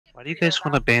Why do you guys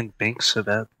want to ban banks so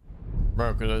bad?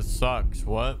 Bro, because it sucks.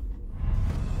 What?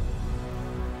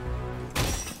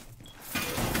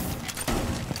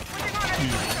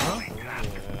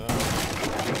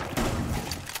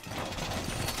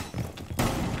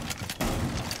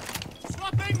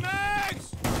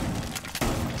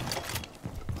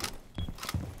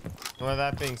 Well,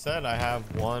 that being said, I have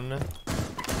one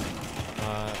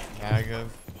bag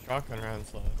of shotgun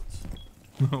rounds left.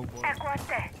 Oh boy.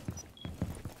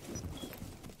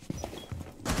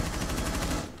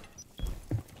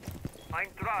 I'm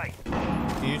dry.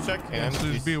 Can you check cams? So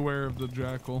just be aware of the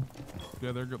jackal.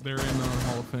 Yeah, they're in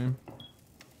Hall of Fame.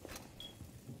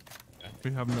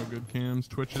 We have no good cams.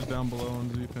 Twitch is down below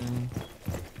on Z-Ping.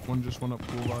 One just went up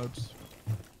cool vibes.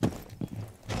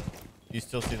 You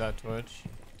still see that Twitch?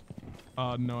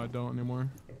 No, I don't anymore.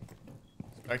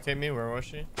 Spectate me? Where was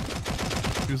she?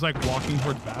 She was like walking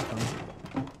towards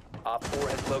bathroom. Op 4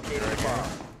 has located a bomb.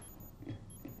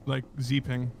 Like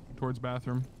Z-Ping towards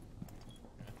bathroom.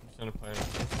 I'm just gonna play it.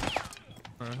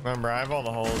 Right. Remember, I have all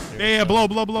the holes here. Yeah, blow.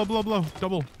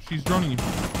 Double. She's droning you.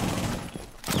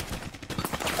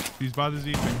 She's by the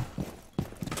Z-Ping.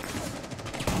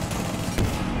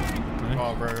 Nice.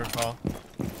 Call, burger, call.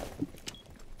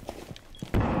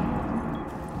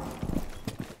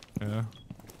 Yeah.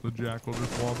 The jackal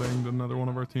just wall banged another one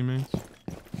of our teammates.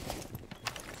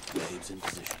 Waves in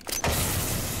position.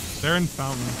 They're in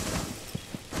fountain.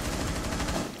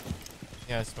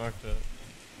 Yeah, I smoked it.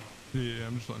 Yeah,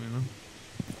 I'm just letting you know.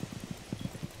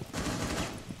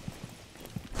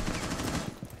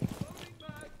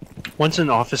 One's in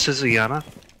offices, Iana.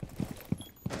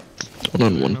 One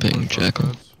on one ping,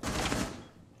 jackal.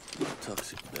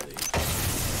 Toxic Betty.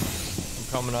 I'm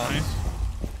coming up. Nice.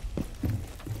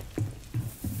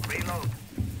 Reload.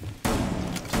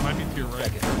 Might be to your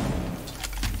right.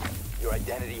 Your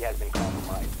identity has been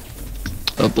compromised.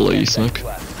 Up below you, Smoke.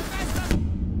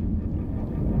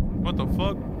 What the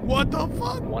fuck? What the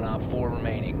fuck? One Op 4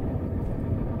 remaining.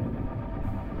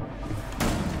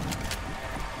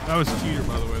 That was cheater,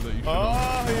 by the way, that you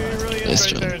shot. Oh, he really is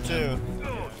Nice right job. there, too.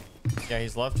 Yeah,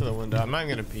 he's left to the window. I'm not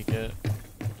gonna peek it.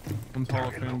 One's Hall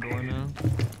of Fame door now.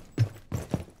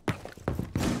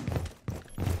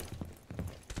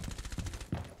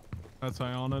 That's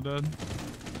Iana dead.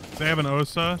 They have an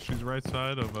Osa. She's right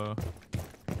side of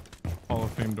Hall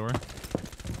of Fame door.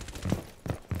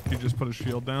 She just put a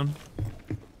shield down.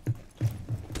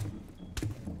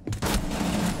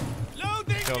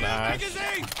 Killed Ash.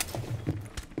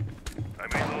 I'm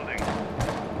reloading.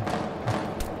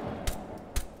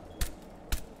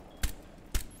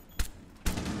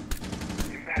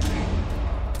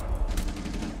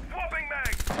 Swapping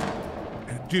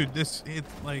mag. Dude, it's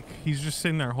like he's just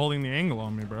sitting there holding the angle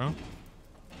on me, bro.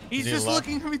 He's he just left?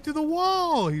 looking at me through the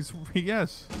wall.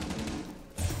 Yes.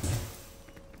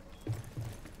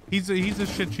 He's a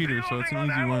shit cheater, so it's an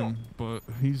easy win. But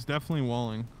he's definitely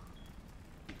walling.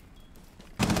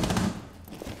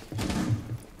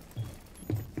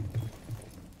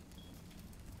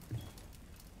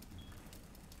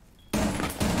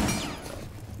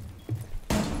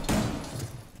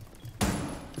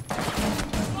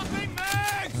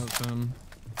 That's him.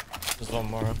 There's one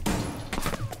more.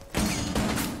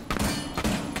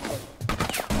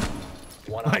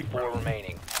 One Op 4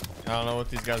 remaining. I don't know what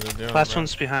these guys are doing. Last bro.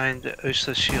 one's behind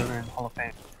Osa shield and Hall of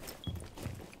Fame.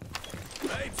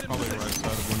 Probably right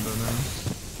side of window now.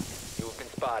 You have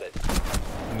been spotted.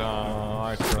 No,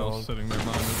 I Still trolled. sitting there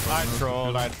behind his I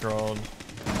button. trolled.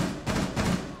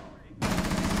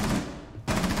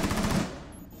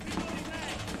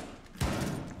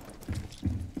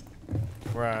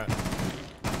 Where at?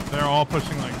 They're all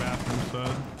pushing like bathroom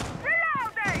side.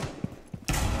 Reloading!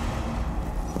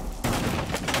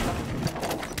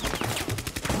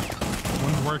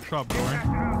 One's workshop door.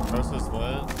 Rosa's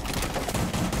lit.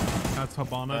 That's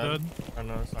Habana dead. I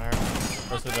know, sorry.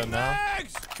 Rosa dead now.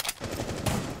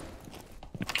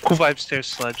 Cool vibe stairs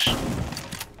sledge.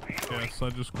 Yeah,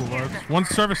 sledge is cool vibes. One's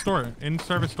service door. In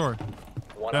service door.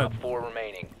 One Dead. Op 4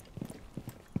 remaining.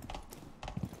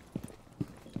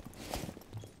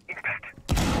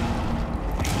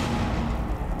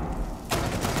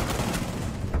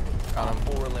 Got Op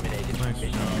him. 4 eliminated. Nice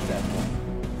Mission job. successful.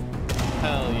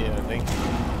 Hell yeah, thank you.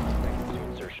 New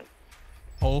insertion.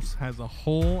 Pulse has a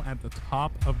hole at the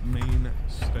top of main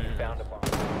stairs. Found a bomb.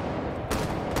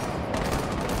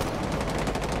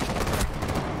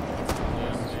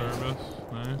 Service.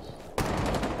 Nice.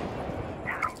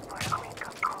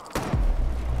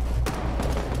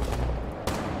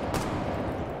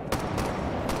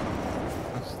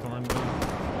 That's Thorn dead.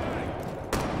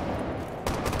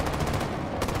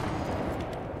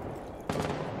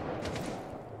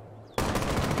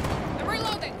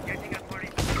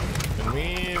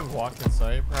 walk in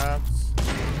sight, perhaps?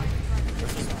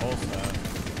 Where's this pulse at?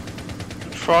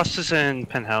 Frost is in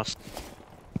penthouse.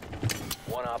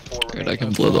 One op 4 Alright, I remaining.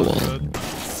 can blow the wall.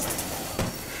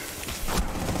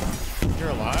 You're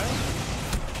alive?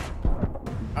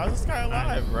 How's this guy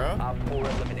alive, bro? Op 4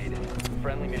 eliminated.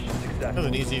 Friendly mission That successful. was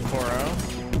an easy 4-0.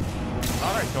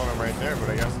 Thought I killed him right there, but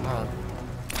I guess not.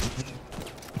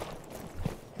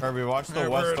 Kirby, watch the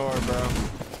west door, bro.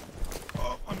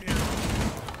 Oh, I'm here.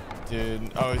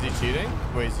 Dude. Oh, is he cheating?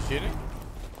 Wait, is he cheating?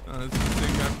 It's the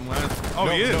same guy from last. Oh,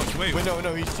 No, he is. no, Wait.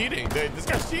 no, he's cheating. This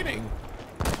guy's cheating.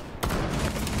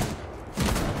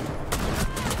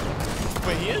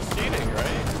 Wait, he is cheating,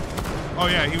 right? Oh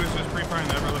yeah, he was just pre-firing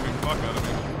the ever-living fuck out of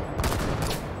me.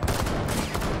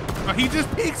 Oh, he just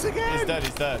peeks again. He's dead.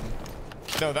 He's dead.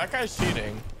 No, that guy's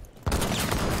cheating.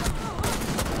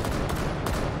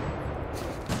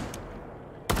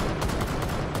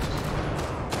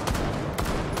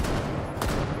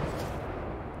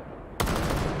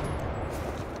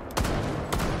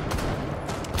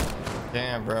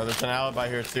 Damn, bro. There's an alibi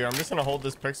here too. I'm just gonna hold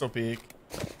this pixel peak.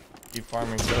 Keep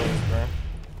farming kills, bro.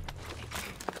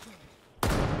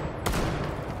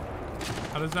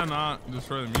 How does that not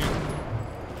destroy the mute?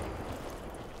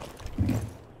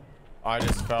 I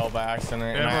just fell by accident.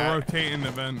 They And have a rotating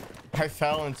event. I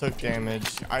fell and took damage.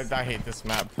 I hate this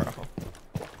map, bro.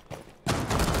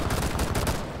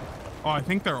 Oh, I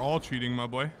think they're all cheating, my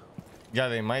boy. Yeah,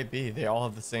 they might be. They all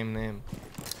have the same name.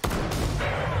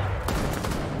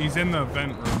 He's in the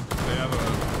event room. They have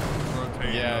a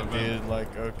rotating Yeah, event. dude.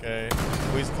 Like, okay.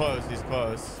 Oh, he's close. He's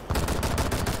close.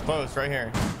 Close, right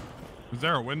here. Is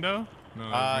there a window? No.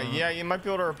 Yeah, you might be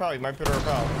able to repel. You might be able to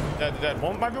repel. Dead, dead.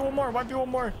 Might be one more. Might be one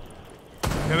more.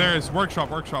 Yeah, there is.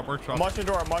 Workshop. I'm watching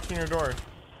your door. I'm watching your door.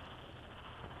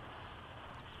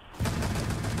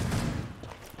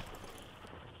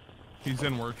 He's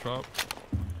in workshop.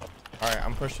 All right,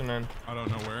 I'm pushing in. I don't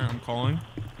know where. I'm calling.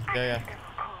 Yeah.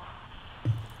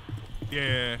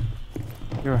 Yeah.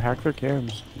 Yo, hack their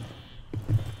cams.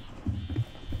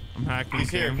 I'm hacking. He's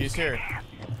here. cams. He's here.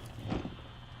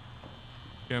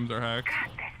 Cams are hacked.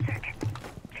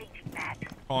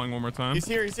 Calling one more time. He's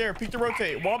here. He's here. Peek to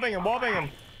rotate. Wallbang him. Wallbang him.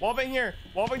 Wallbang here.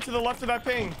 Wallbang to the left of that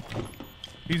ping.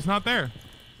 He's not there.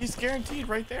 He's guaranteed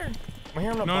right there. Am I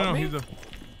hearing him No, above me? he's a.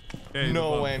 Yeah, he's No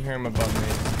above. way I'm hearing him above me.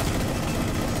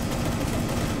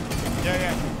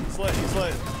 Yeah. He's lit. He's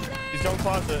lit. He's going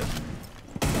closet.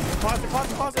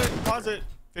 Closet.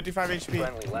 55 HP.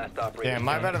 Friendly last operator. Damn,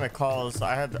 my bad on the calls.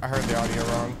 I heard the audio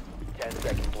wrong. 10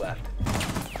 seconds left.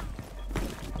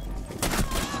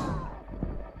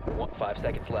 5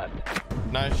 seconds left.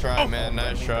 Nice try, man.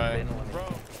 Nice try.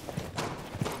 Bro.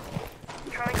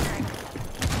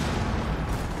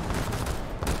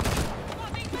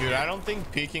 Dude, I don't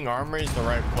think peeking armor is the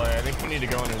right play. I think we need to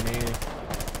go into me.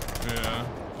 Yeah.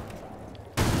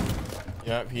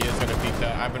 Yep, he is gonna peek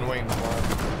that. I've been waiting for him.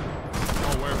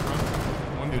 Oh, where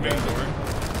from? One's Dude, main dead. door.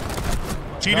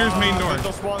 Cheater's main door.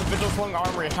 Vigil swung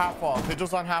armory, half wall.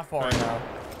 Vigil's on half wall right now.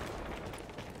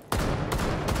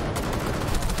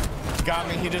 Got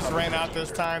me. He just ran out this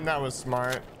time. That was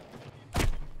smart.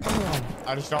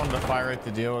 I just don't have the fire rate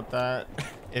to deal with that.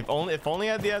 If only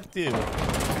I had the F2.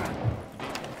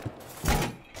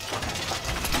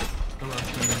 The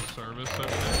Russian service up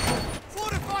there.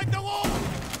 Fortified the wall.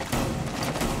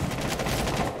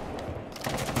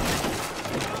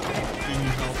 Do you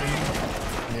need help in?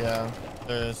 Yeah,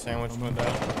 the sandwich window.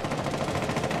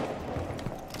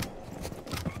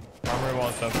 Armory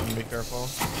wall's open. Be careful.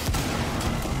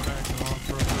 I'm backing off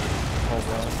real quick. Hold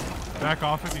on. Back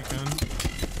off if you can.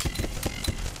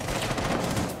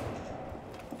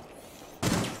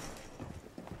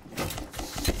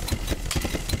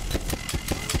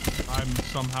 I'm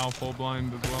somehow full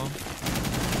blind as well.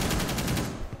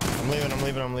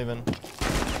 I'm leaving.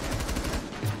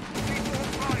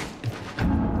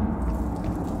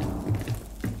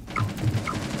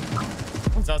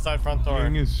 It's outside front door.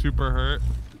 King is super hurt.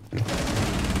 Be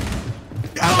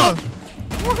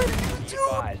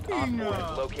advised, Op 4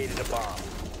 has located a bomb.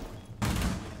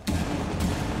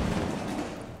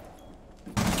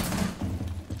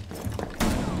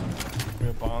 Give me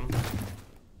a bomb.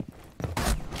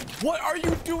 What are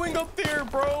you doing up there,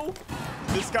 bro?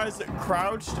 This guy's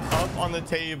crouched up on the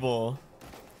table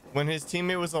when his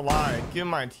teammate was alive. Keep in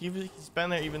mind, he's been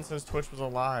there even since Twitch was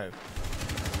alive.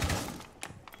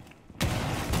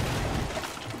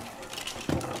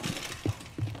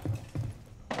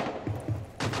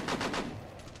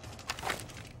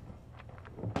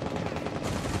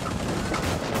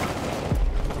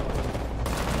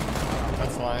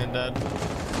 That's lying dead.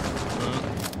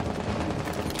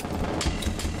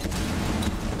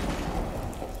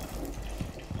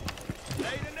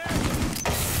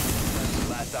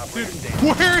 Operator Dude, standing.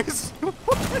 where is?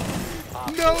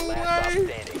 Op No 4 last stop way.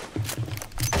 standing.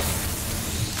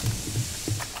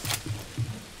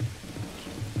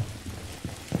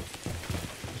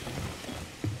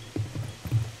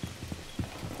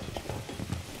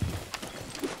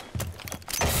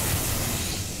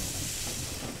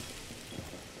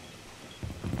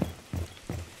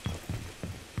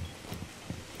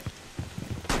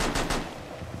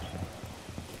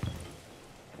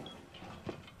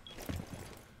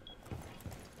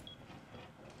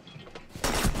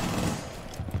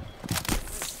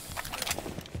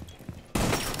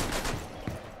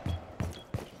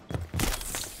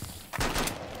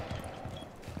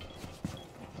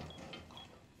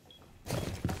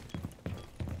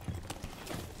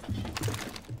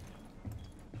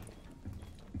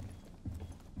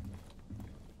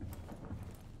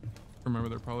 Remember,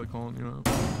 they're probably calling you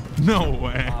up. No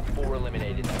way. Op 4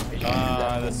 eliminated. Mission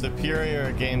The successful.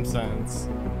 superior game sense.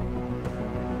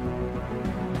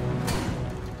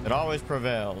 It always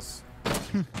prevails.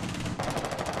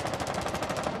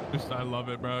 Just, I love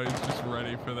it, bro. He's just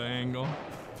ready for the angle.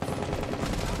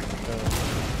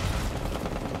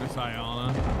 This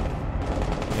Iana.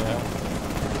 Yeah.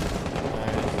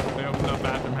 Nice. They opened up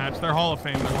bathroom hatch. They're Hall of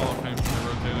Fame. They're Hall of Fame. They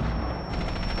rotated.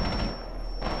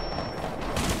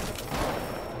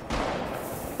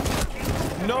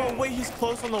 No, wait, he's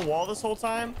close on the wall this whole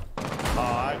time? Oh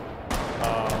my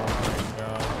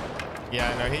god.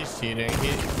 Yeah, no, he's cheating.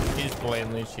 He's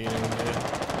blatantly cheating, dude.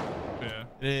 Yeah.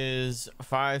 It is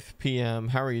 5 p.m.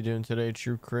 How are you doing today,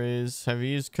 True Craze? Have you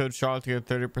used code Shawk to get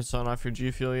 30% off your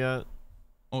G Fuel yet?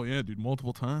 Oh yeah, dude.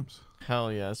 Multiple times.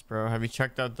 Hell yes, bro. Have you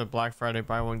checked out the Black Friday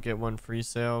buy one get one free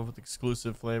sale with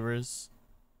exclusive flavors?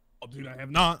 Oh, dude, I have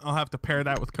not. I'll have to pair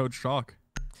that with Code Shawk.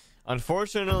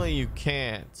 Unfortunately, you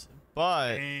can't.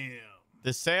 But Damn.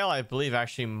 the sale, I believe,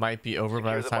 actually might be over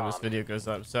by Secure the the time this bomb. video goes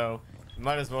up. So you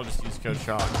might as well just use code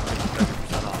Shawk.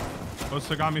 30% off.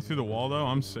 Osa got me through the wall though.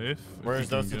 I'm safe. if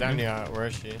Where's you can get me. Dania? Where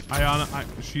is she?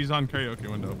 She's on karaoke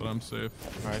window, but I'm safe.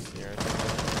 Oh, I see her.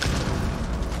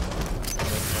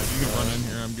 You can run in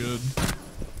here. I'm good.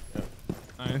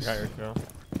 Nice. Got your kill.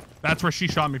 That's where she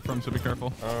shot me from, so be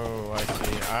careful. Oh, I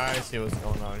see. I see what's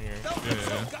going on here.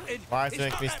 Yeah. Why does it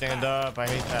make me stand up? I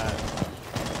hate that.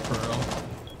 For real.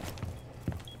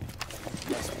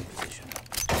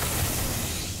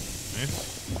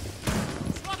 Nice.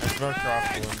 I smoked her off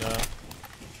the window.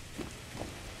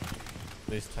 At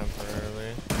least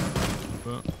temporarily.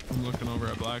 But I'm looking over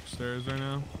at Black Stairs right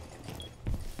now.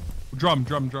 Drum.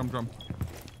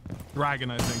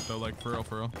 Dragon, I think, though, like, for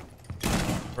real.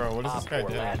 Bro, what is this Op guy 4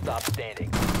 doing? last stop standing.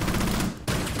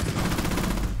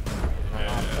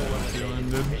 Yeah, feeling,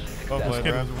 dude. Well This played,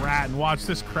 kid bro. is ratting. Watch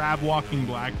this crab walking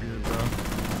Blackbeard, bro.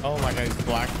 Oh my god, he's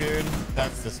Blackbeard?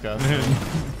 That's disgusting.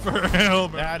 For real,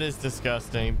 bro. That is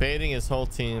disgusting. Baiting his whole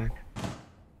team.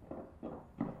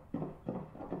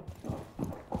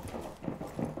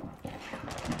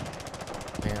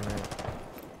 Damn it.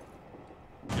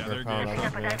 Yeah, they're calling gay.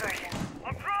 us, man.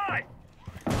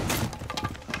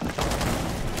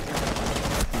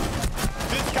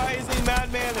 This guy is a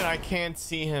madman and I can't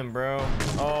see him, bro.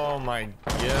 Oh my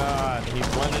god. He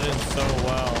blended in so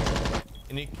well.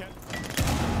 And he kept...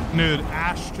 Dude,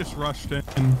 Ash just rushed in.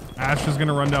 Ash is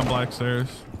gonna run down Black Stairs.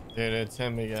 Dude, it's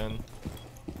him again.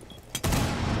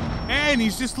 And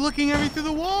he's just looking at me through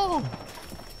the wall.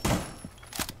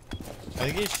 I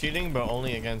think he's cheating, but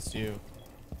only against you.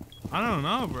 I don't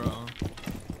know, bro.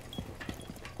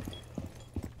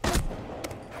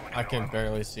 I can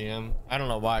barely see him. I don't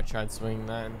know why I tried swinging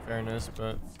that in fairness,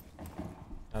 but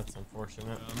that's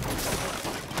unfortunate.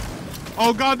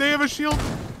 Oh god, they have a shield.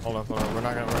 Hold on. We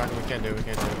can't do it. We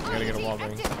gotta get a wall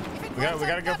bang. We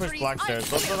gotta go push Black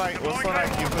Stairs. Let's let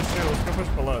IQ push through. Let's go push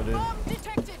below, dude.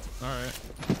 Alright.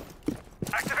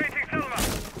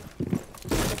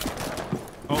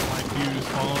 Oh, IQ is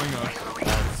following us.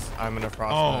 I'm gonna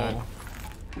frost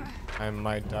that. I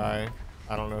might die.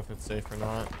 I don't know if it's safe or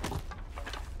not.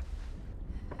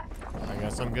 I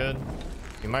guess I'm good.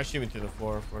 He might shoot me through the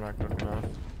floor if we're not quick enough.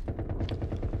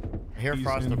 I hear He's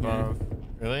frost in above.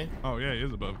 Really? Oh yeah, he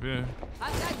is above, yeah.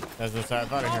 That's what I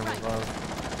thought I heard him above.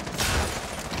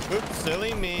 Oops,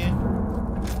 silly me.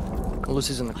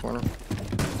 Lucy's in the corner.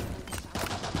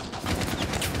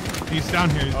 He's down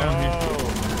here, he's down here.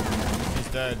 Oh, he's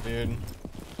dead, dude.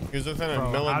 He was within a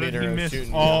Bro, how did millimeter he of miss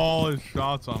shooting all his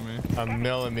shots on me? you. A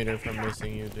millimeter from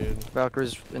missing you, dude.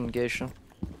 Valkyrie's in Geisha.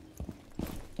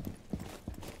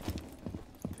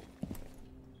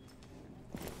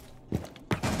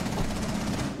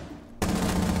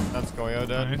 That's Goyo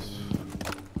dead. Nice.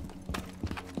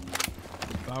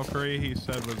 Valkyrie, he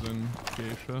said, was in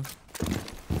Geisha.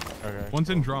 Okay. One's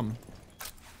in drum.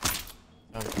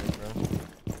 Sounds good, bro.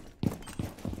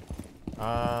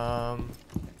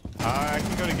 I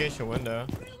can go to geisha window.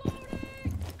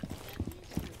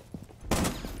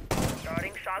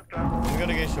 Starting shock drone. I'm gonna go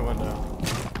to geisha window.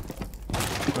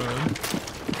 Good.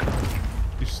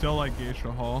 You still like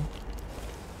Geisha Hall.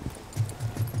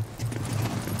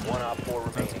 One op 4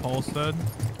 That's remaining. Halstead.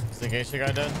 Is the geisha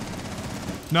guy dead?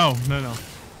 No, no, no.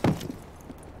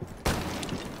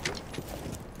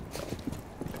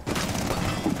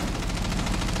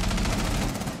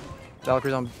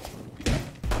 Valkyrie's on.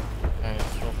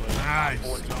 Nice, well played. Nice.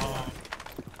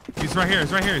 He's right here.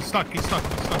 He's right here. He's stuck. He's stuck.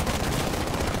 He's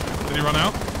stuck. Did he run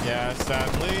out? Yeah,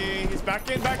 sadly. He's back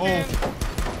in, back in.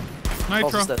 Pulse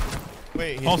Nitro. is dead.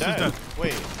 Wait, he's Pulse is dead. dead.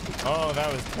 Wait. Oh,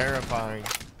 that was terrifying.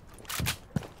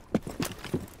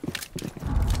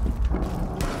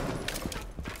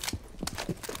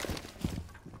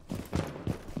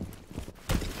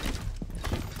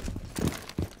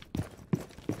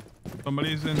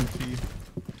 Somebody's in T.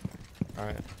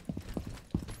 Alright.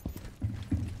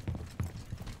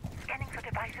 Scanning for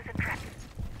devices and traps.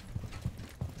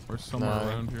 Or somewhere No.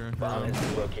 around here. Bomb has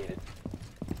been located.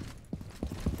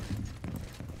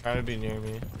 Try to be near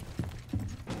me.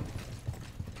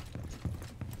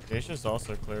 Geisha's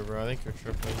also clear, bro. I think you're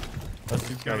tripping. Let's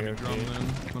He's just got go to be drummed OT. in.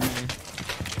 Let me.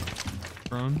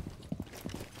 Drone.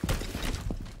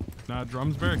 Nah,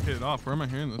 drum's barricaded off. Where am I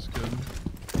hearing this kid?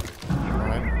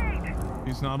 Alright.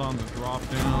 He's not on the drop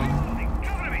down.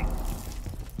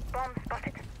 Bomb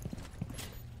spotted.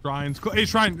 Shrine's hey,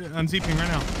 Shrine unzipping right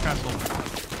now. Castle.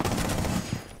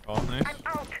 Oh, Nice. I'm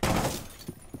out.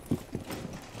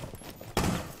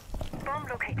 Bomb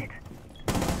located.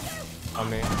 on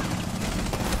me.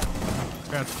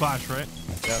 Yeah, it's Flash, right?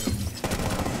 Yeah.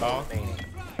 Oh.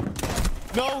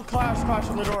 No, Clash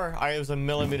on the door. I was a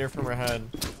millimeter from her head.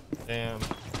 Damn.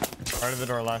 Right of the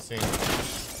door, last scene.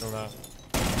 Still not.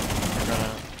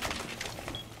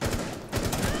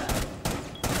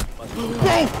 Bro!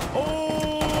 Oh!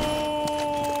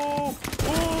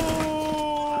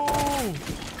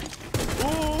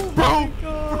 Oh! Bro!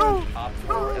 Op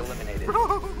 4 eliminated.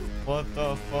 What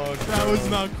the fuck? That was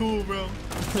not cool, bro.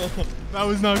 That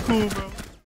was not cool, bro.